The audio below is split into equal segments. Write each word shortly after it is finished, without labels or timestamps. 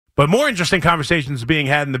But more interesting conversations being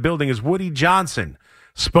had in the building as Woody Johnson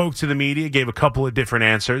spoke to the media, gave a couple of different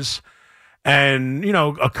answers, and,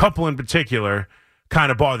 a couple in particular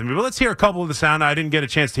kind of bothered me. But let's hear a couple of the sound. I didn't get a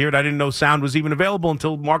chance to hear it. I didn't know sound was even available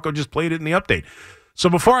until Marco just played it in the update.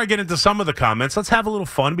 So before I get into some of the comments, let's have a little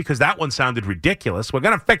fun because that one sounded ridiculous. We're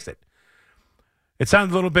going to fix it. It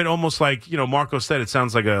sounded a little bit almost like, Marco said, it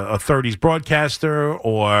sounds like a 30s broadcaster,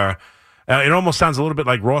 or it almost sounds a little bit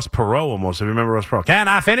like Ross Perot almost, if you remember Ross Perot. Can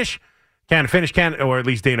I finish? Can I finish? Or at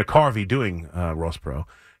least Dana Carvey doing Ross Perot.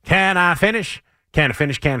 Can I finish? Can I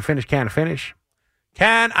finish? Can I finish? Can I finish?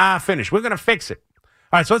 Can I finish? We're going to fix it.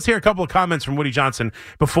 All right, so let's hear a couple of comments from Woody Johnson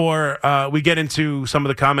before we get into some of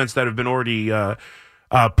the comments that have been already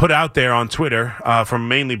put out there on Twitter from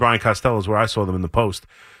mainly Brian Costello's, where I saw them in the post.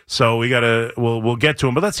 So we'll get to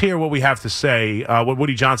him, but let's hear what we have to say, what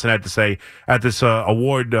Woody Johnson had to say at this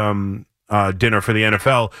award dinner for the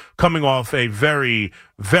NFL, coming off a very,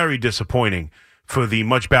 very disappointing for the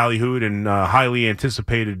much ballyhooed and highly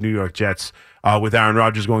anticipated New York Jets with Aaron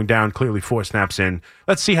Rodgers going down, clearly 4 snaps in.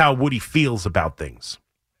 Let's see how Woody feels about things.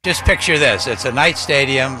 Just picture this. It's a night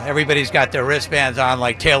stadium. Everybody's got their wristbands on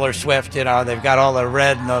like Taylor Swift. They've got all the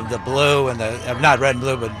red and the blue, and not red and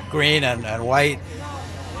blue, but green and white.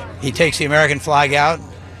 He takes the American flag out.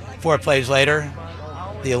 4 plays later,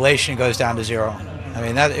 the elation goes down to 0. I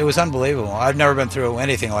mean, it was unbelievable. I've never been through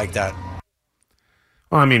anything like that.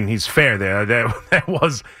 Well, I mean, he's fair there. That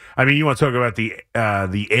was, I mean, you want to talk about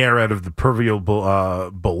the air out of the proverbial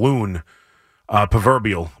balloon.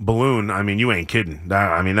 I mean, you ain't kidding.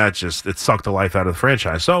 It sucked the life out of the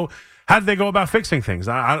franchise. So how did they go about fixing things?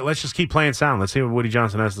 Let's just keep playing sound. Let's see what Woody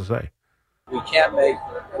Johnson has to say. We can't make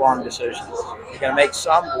wrong decisions. We're going to make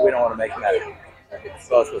some, but we don't want to make many.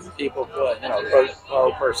 Both with people,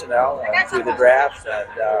 pro personnel, and through the draft,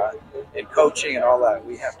 and in coaching and all that.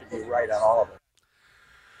 We have to be right on all of it.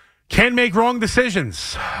 Can make wrong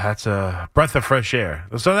decisions. That's a breath of fresh air.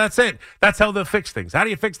 So that's it. That's how they'll fix things. How do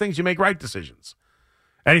you fix things? You make right decisions.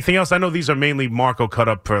 Anything else? I know these are mainly Marco cut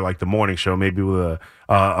up for like the morning show, maybe with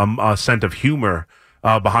a scent of humor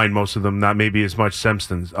behind most of them, not maybe as much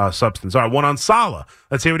substance. All right, one on Saleh.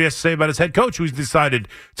 Let's hear what he has to say about his head coach, who's decided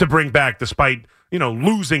to bring back despite,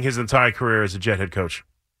 losing his entire career as a Jet head coach.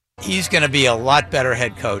 He's going to be a lot better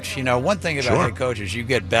head coach. One thing about head coaches, you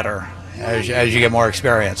get better as you get more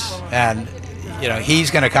experience. And,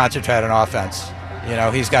 he's going to concentrate on offense.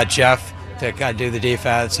 He's got Jeff to kind of do the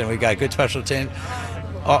defense, and we got good special teams.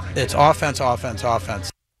 It's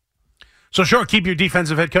offense. So, sure, keep your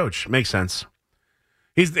defensive head coach. Makes sense.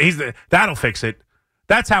 That'll fix it.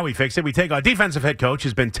 That's how we fix it. We take our defensive head coach,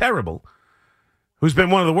 who's been terrible, who's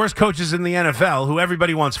been one of the worst coaches in the NFL, who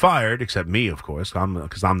everybody wants fired, except me, of course,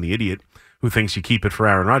 because I'm the idiot who thinks you keep it for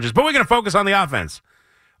Aaron Rodgers. But we're going to focus on the offense.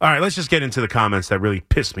 All right, let's just get into the comments that really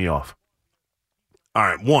pissed me off. All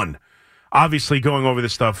right, one, obviously going over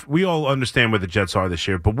this stuff, we all understand where the Jets are this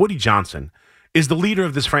year, but Woody Johnson is the leader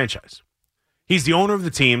of this franchise. He's the owner of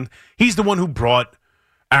the team. He's the one who brought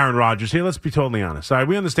Aaron Rodgers here. Let's be totally honest. All right,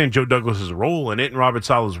 we understand Joe Douglas's role in it and Robert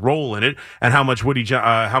Saleh's role in it, and how much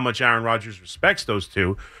Aaron Rodgers respects those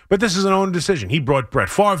two. But this is an own decision. He brought Brett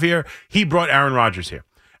Favre here. He brought Aaron Rodgers here.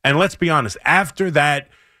 And let's be honest. After that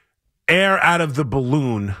air out of the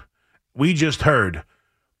balloon we just heard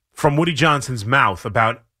from Woody Johnson's mouth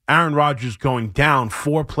about Aaron Rodgers going down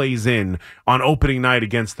 4 plays in on opening night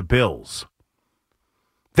against the Bills,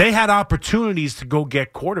 they had opportunities to go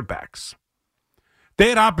get quarterbacks. They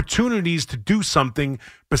had opportunities to do something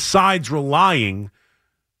besides relying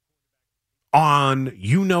on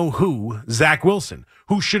you-know-who, Zach Wilson,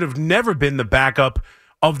 who should have never been the backup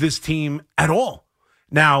of this team at all.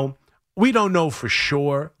 Now, we don't know for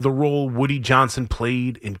sure the role Woody Johnson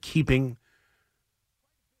played in keeping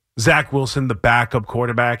Zach Wilson the backup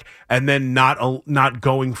quarterback and then not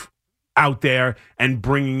going out there and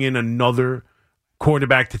bringing in another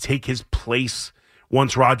quarterback to take his place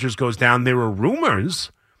once Rodgers goes down. There are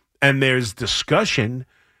rumors and there's discussion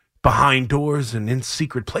behind doors and in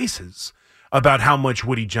secret places about how much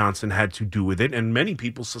Woody Johnson had to do with it, and many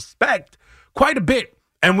people suspect quite a bit.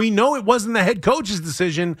 And we know it wasn't the head coach's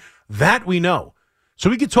decision. That we know. So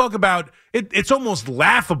we could talk about it. It's almost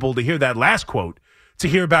laughable to hear that last quote, to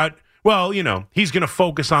hear about, well, he's going to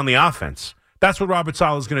focus on the offense. That's what Robert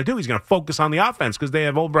Saleh is going to do. He's going to focus on the offense because they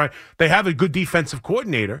have a good defensive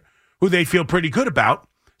coordinator who they feel pretty good about.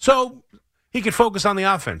 So he can focus on the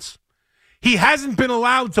offense. He hasn't been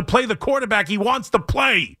allowed to play the quarterback he wants to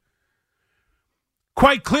play.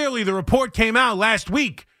 Quite clearly, the report came out last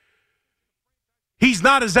week. He's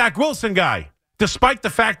not a Zach Wilson guy, despite the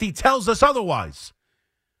fact he tells us otherwise.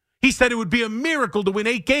 He said it would be a miracle to win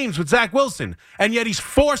 8 games with Zach Wilson, and yet he's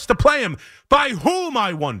forced to play him. By whom,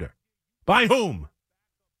 I wonder? By whom?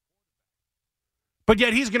 But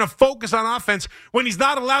yet he's going to focus on offense when he's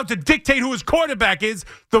not allowed to dictate who his quarterback is,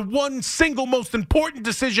 the one single most important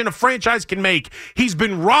decision a franchise can make. He's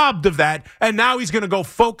been robbed of that, and now he's going to go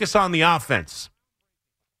focus on the offense.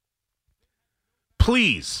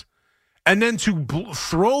 Please. And then to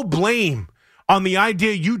throw blame on the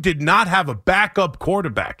idea you did not have a backup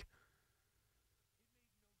quarterback,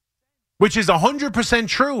 which is 100%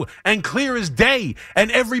 true and clear as day.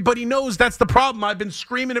 And everybody knows that's the problem. I've been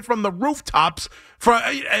screaming it from the rooftops,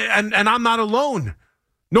 and I'm not alone,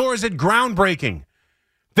 nor is it groundbreaking.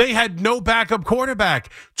 They had no backup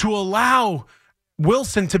quarterback. To allow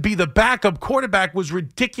Wilson to be the backup quarterback was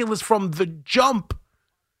ridiculous from the jump.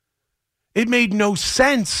 It made no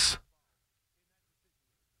sense.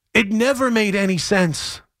 It never made any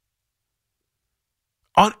sense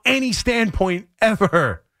on any standpoint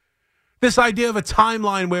ever. This idea of a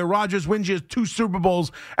timeline where Rodgers wins you 2 Super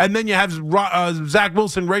Bowls and then you have Zach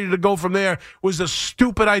Wilson ready to go from there was a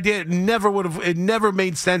stupid idea. It never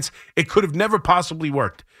made sense. It could have never possibly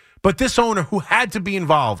worked. But this owner who had to be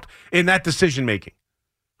involved in that decision making,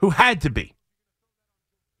 who had to be,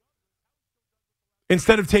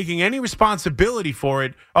 instead of taking any responsibility for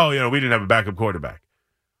it, we didn't have a backup quarterback.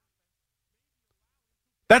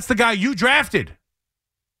 That's the guy you drafted.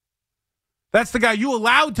 That's the guy you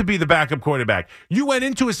allowed to be the backup quarterback. You went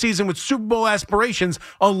into a season with Super Bowl aspirations,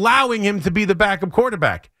 allowing him to be the backup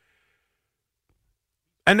quarterback.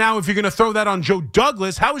 And now if you're going to throw that on Joe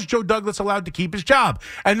Douglas, how is Joe Douglas allowed to keep his job?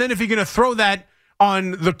 And then if you're going to throw that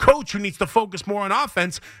on the coach who needs to focus more on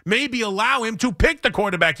offense, maybe allow him to pick the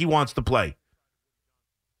quarterback he wants to play.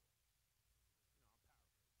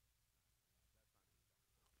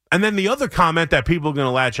 And then the other comment that people are going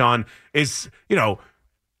to latch on is,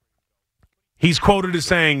 he's quoted as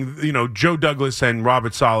saying, Joe Douglas and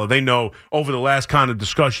Robert Saleh, they know over the last kind of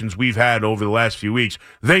discussions we've had over the last few weeks,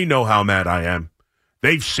 they know how mad I am.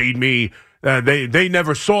 They've seen me. They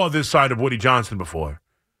never saw this side of Woody Johnson before.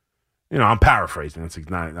 I'm paraphrasing.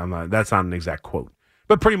 That's not an exact quote.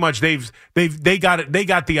 But pretty much they got it. They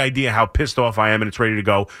got the idea how pissed off I am and it's ready to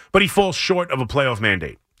go. But he falls short of a playoff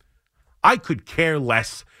mandate. I could care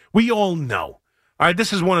less. We all know. All right,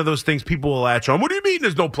 this is one of those things people will latch on. What do you mean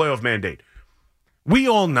there's no playoff mandate? We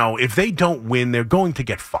all know if they don't win, they're going to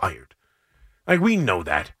get fired. Like, we know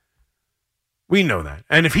that. We know that.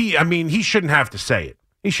 And if he shouldn't have to say it.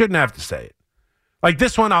 He shouldn't have to say it. Like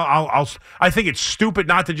this one, I think it's stupid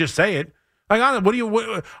not to just say it. Like,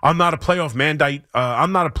 I'm not a playoff mandate.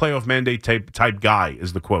 I'm not a playoff mandate type guy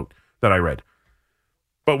is the quote that I read.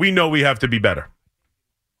 But we know we have to be better.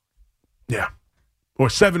 Yeah. Or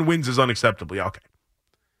 7 wins is unacceptable. Yeah, okay.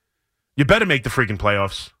 You better make the freaking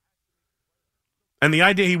playoffs. And the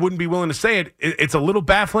idea he wouldn't be willing to say it, it's a little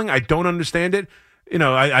baffling. I don't understand it.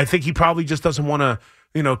 I think he probably just doesn't want to,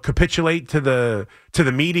 capitulate to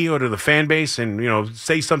the media or to the fan base and,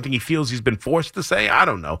 say something he feels he's been forced to say. I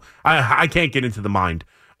don't know. I can't get into the mind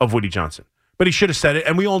of Woody Johnson. But he should have said it,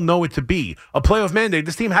 and we all know it to be a playoff mandate.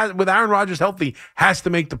 This team, with Aaron Rodgers healthy, has to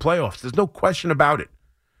make the playoffs. There's no question about it.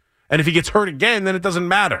 And if he gets hurt again, then it doesn't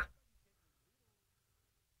matter.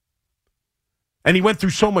 And he went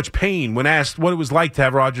through so much pain when asked what it was like to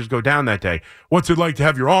have Rodgers go down that day. What's it like to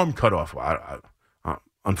have your arm cut off?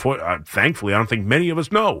 Thankfully, I don't think many of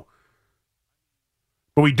us know.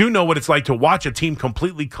 But we do know what it's like to watch a team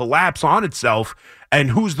completely collapse on itself,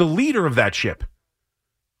 and who's the leader of that ship.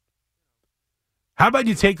 How about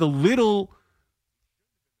you take a little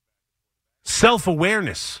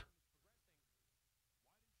self-awareness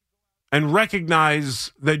and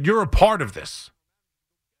recognize that you're a part of this?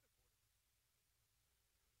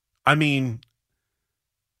 I mean,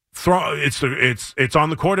 it's on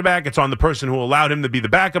the quarterback. It's on the person who allowed him to be the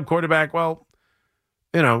backup quarterback. Well,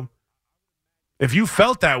 if you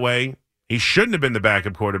felt that way, he shouldn't have been the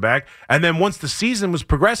backup quarterback. And then once the season was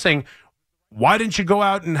progressing, why didn't you go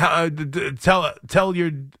out and tell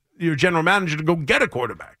your general manager to go get a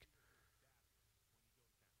quarterback?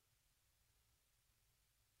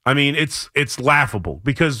 I mean, it's laughable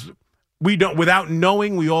because we don't, without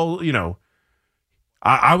knowing, we all,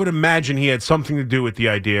 I would imagine he had something to do with the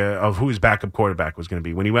idea of who his backup quarterback was going to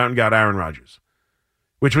be when he went and got Aaron Rodgers,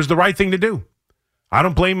 which was the right thing to do. I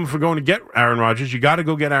don't blame him for going to get Aaron Rodgers. You got to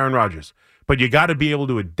go get Aaron Rodgers, but you got to be able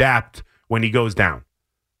to adapt when he goes down.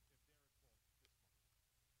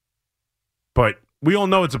 But we all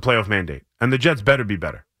know it's a playoff mandate, and the Jets better be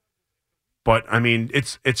better. But, I mean,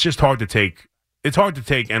 it's just hard to take. It's hard to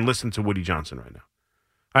take and listen to Woody Johnson right now.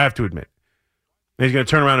 I have to admit. He's going to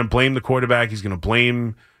turn around and blame the quarterback. He's going to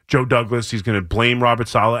blame Joe Douglas. He's going to blame Robert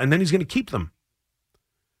Saleh, and then he's going to keep them.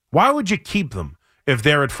 Why would you keep them if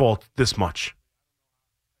they're at fault this much?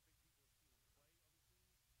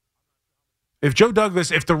 If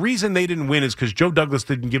the reason they didn't win is because Joe Douglas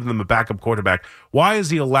didn't give them a backup quarterback, why is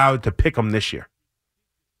he allowed to pick them this year?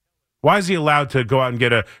 Why is he allowed to go out and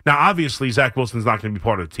get Now, obviously, Zach Wilson's not going to be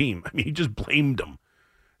part of the team. I mean, he just blamed them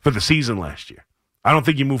for the season last year. I don't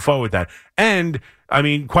think you move forward with that. And, I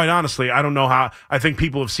mean, quite honestly, I don't know how. I think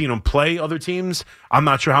people have seen him play other teams. I'm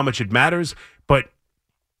not sure how much it matters. But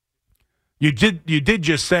you did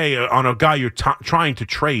just say on a guy you're trying to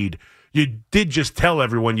trade, you did just tell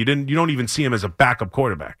everyone you don't even see him as a backup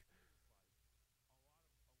quarterback.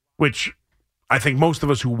 Which I think most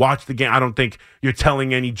of us who watch the game, I don't think you're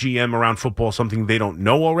telling any GM around football something they don't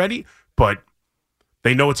know already, but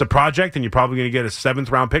they know it's a project and you're probably going to get a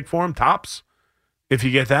 7th-round pick for him, tops, if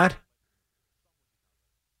you get that.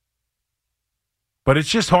 But it's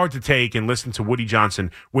just hard to take and listen to Woody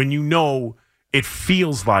Johnson when you know it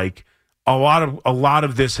feels like a lot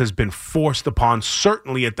of this has been forced upon,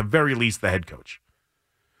 certainly at the very least, the head coach.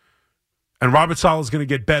 And Robert Saleh is going to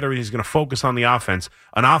get better, and he's going to focus on the offense,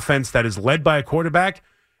 an offense that is led by a quarterback,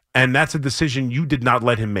 and that's a decision you did not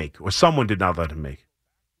let him make, or someone did not let him make.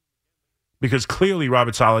 Because clearly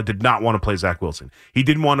Robert Saleh did not want to play Zach Wilson. He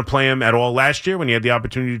didn't want to play him at all last year when he had the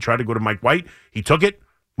opportunity to try to go to Mike White. He took it.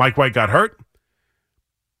 Mike White got hurt.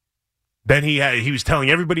 Then he was telling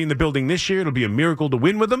everybody in the building this year it'll be a miracle to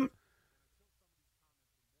win with him.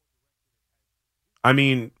 I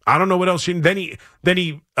mean, I don't know what else. Then he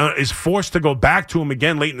is forced to go back to him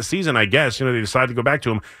again late in the season, I guess. They decided to go back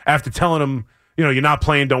to him after telling him, you're not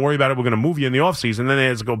playing, don't worry about it, we're going to move you in the offseason. Then they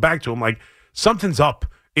has to go back to him. Like, something's up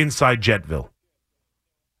inside Jetville.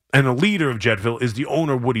 And the leader of Jetville is the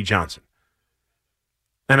owner, Woody Johnson.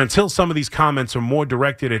 And until some of these comments are more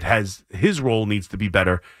directed, his role needs to be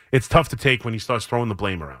better. It's tough to take when he starts throwing the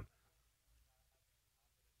blame around.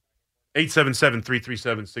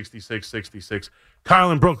 877-337-6666.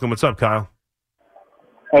 Kyle in Brooklyn. What's up, Kyle?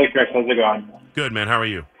 Hey, Chris. How's it going? Good, man. How are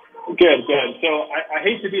you? Good. So I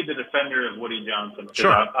hate to be the defender of Woody Johnson because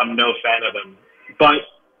Sure. I'm no fan of him. But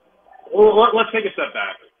let's take a step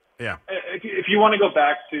back. Yeah. If you want to go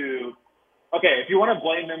back to, if you want to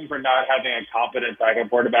blame him for not having a competent backup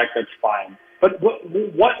quarterback, that's fine. But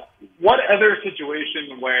what other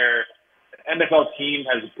situation where NFL team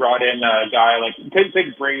has brought in a guy like take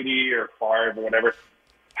Brady or Favre or whatever?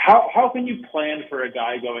 How can you plan for a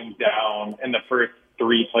guy going down in the first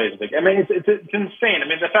 3 plays? It's insane. I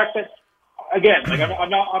mean, the fact that again, like I'm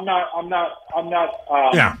not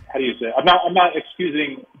how do you say? I'm not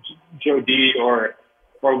excusing Joe D or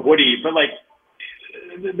Woody, but like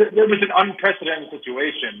there was an unprecedented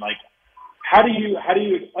situation. Like how do you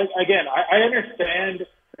again? I understand.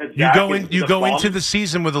 You go into the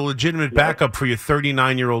season with a legitimate backup for your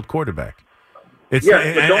 39-year-old quarterback.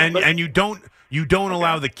 And you don't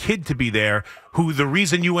allow the kid to be there. Who the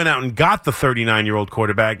reason you went out and got the 39-year-old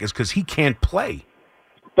quarterback is because he can't play.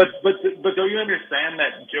 But don't you understand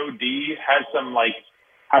that Joe D has some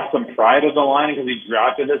pride of the line because he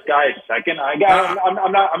drafted this guy at second? I'm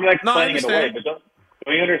not explaining it away, but don't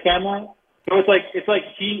you understand that? So it's like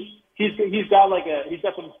he's got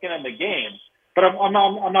some skin in the game. But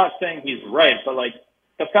I'm not saying he's right, but like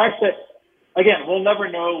the fact that again we'll never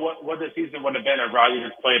know what the season would have been if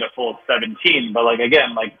Rodgers played a full 17. But like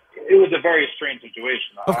again, like it was a very strange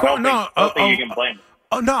situation. Of course, I don't think you can blame him.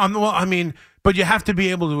 Oh no, but you have to be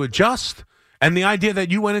able to adjust. And the idea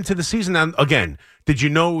that you went into the season, and again, did you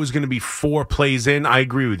know it was going to be 4 plays in? I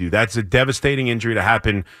agree with you. That's a devastating injury to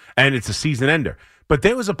happen, and it's a season ender. But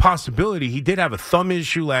there was a possibility. He did have a thumb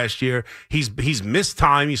issue last year. He's missed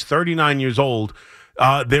time. He's 39 years old.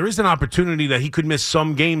 There is an opportunity that he could miss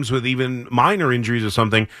some games with even minor injuries or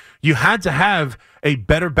something. You had to have a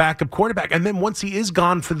better backup quarterback. And then once he is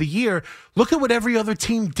gone for the year, look at what every other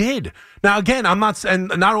team did. Now, again,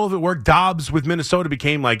 not all of it worked. Dobbs with Minnesota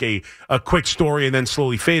became like a quick story and then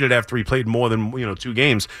slowly faded after he played more than 2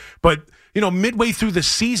 games. But midway through the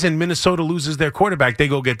season, Minnesota loses their quarterback. They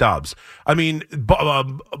go get Dobbs. I mean,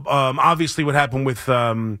 obviously what happened with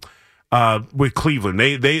Cleveland.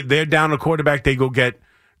 They're down a quarterback. They go get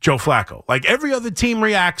Joe Flacco. Like every other team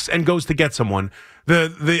reacts and goes to get someone.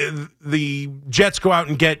 The Jets go out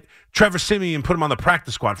and get Trevor Siemian and put him on the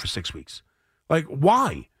practice squad for 6 weeks. Like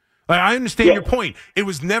why? Like, I understand your point. It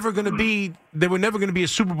was never going to be. They were never going to be a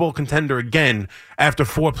Super Bowl contender again after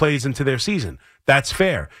 4 plays into their season. That's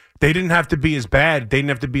fair. They didn't have to be as bad. They didn't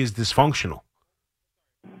have to be as dysfunctional.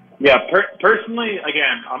 Yeah, personally,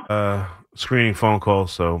 again, screening phone call.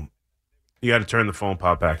 So You got to turn the phone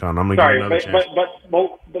pop back on. I'm going to give Sorry, you another chance.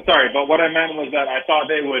 but what I meant was that I thought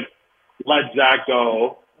they would let Zach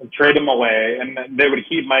go and trade him away, and then they would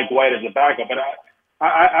keep Mike White as a backup. But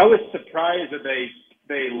I was surprised that they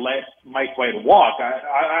let Mike White walk.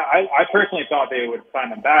 I personally thought they would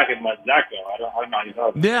sign him back and let Zach go. I don't know how you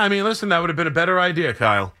thought. Yeah, I mean, listen, that would have been a better idea,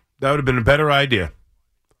 Kyle. That would have been a better idea.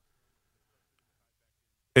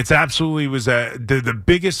 It's absolutely was the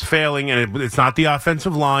biggest failing, and it's not the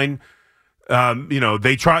offensive line.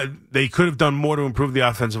 They could have done more to improve the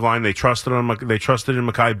offensive line. They trusted in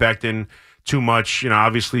Mekhi Becton too much.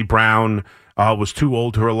 Obviously Brown was too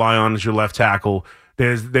old to rely on as your left tackle.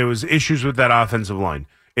 There was issues with that offensive line.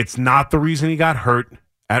 It's not the reason he got hurt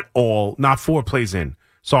at all. Not 4 plays in.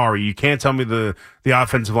 Sorry, you can't tell me the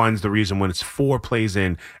offensive line is the reason when it's 4 plays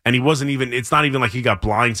in. And he wasn't even, it's not even like he got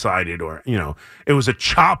blindsided or, it was a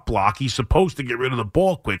chop block. He's supposed to get rid of the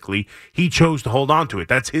ball quickly. He chose to hold on to it.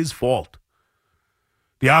 That's his fault.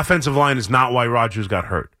 The offensive line is not why Rodgers got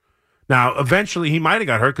hurt. Now, eventually he might have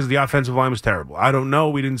got hurt because the offensive line was terrible. I don't know.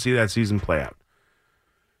 We didn't see that season play out.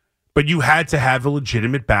 But you had to have a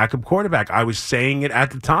legitimate backup quarterback. I was saying it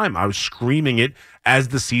at the time. I was screaming it as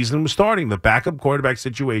the season was starting. The backup quarterback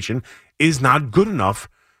situation is not good enough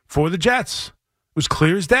for the Jets. It was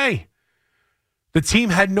clear as day. The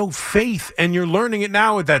team had no faith, and you're learning it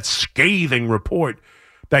now with that scathing report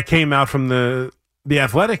that came out from the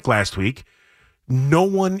Athletic last week. No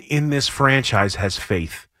one in this franchise has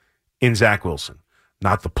faith in Zach Wilson.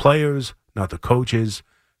 Not the players, not the coaches,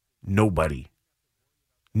 nobody.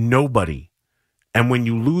 Nobody. And when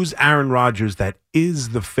you lose Aaron Rodgers, that is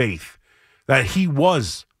the faith that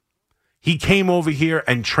he came over here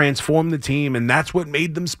and transformed the team, and that's what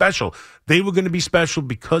made them special. They were going to be special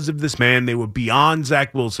because of this man. They were beyond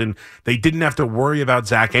Zach Wilson. They didn't have to worry about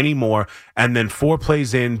Zach anymore. And then 4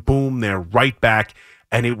 plays in, boom, they're right back.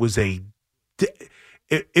 And it was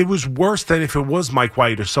it was worse than if it was Mike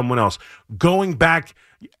White or someone else. Going back,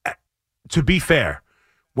 to be fair,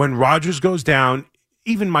 when Rodgers goes down,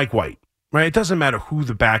 even Mike White, right? It doesn't matter who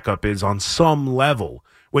the backup is on some level.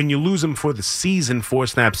 When you lose him for the season, 4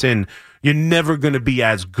 snaps in, you're never going to be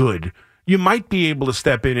as good. You might be able to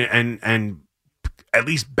step in and at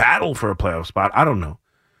least battle for a playoff spot. I don't know.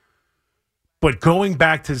 But going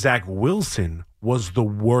back to Zach Wilson was the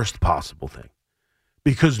worst possible thing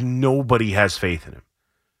because nobody has faith in him.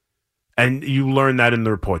 And you learn that in the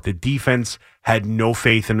report. The defense had no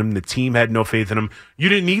faith in him. The team had no faith in him. You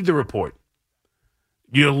didn't need the report.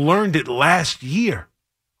 You learned it last year.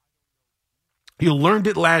 You learned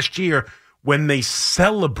it last year when they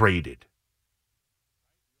celebrated.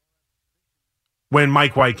 When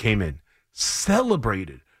Mike White came in.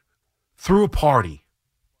 Celebrated. Threw a party.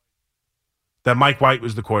 That Mike White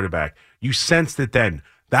was the quarterback. You sensed it then.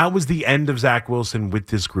 That was the end of Zach Wilson with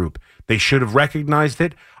this group. They should have recognized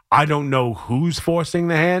it. I don't know who's forcing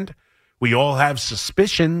the hand. We all have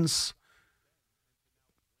suspicions.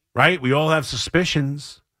 Right? We all have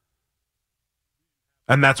suspicions.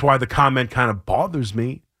 And that's why the comment kind of bothers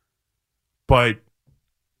me. But,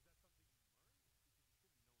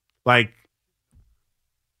 like,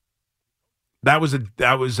 that was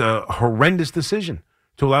a horrendous decision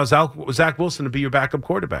to allow Zach Wilson to be your backup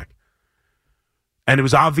quarterback. And it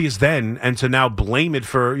was obvious then, and to now blame it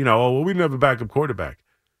for, we didn't have a backup quarterback.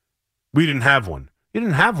 We didn't have one. You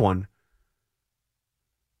didn't have one.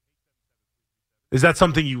 Is that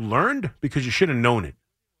something you learned? Because you should have known it.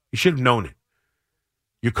 You should have known it.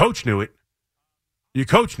 Your coach knew it. Your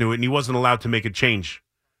coach knew it, and he wasn't allowed to make a change.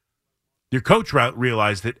 Your coach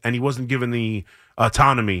realized it, and he wasn't given the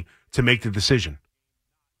autonomy to make the decision.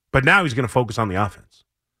 But now he's going to focus on the offense.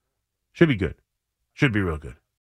 Should be good. Should be real good.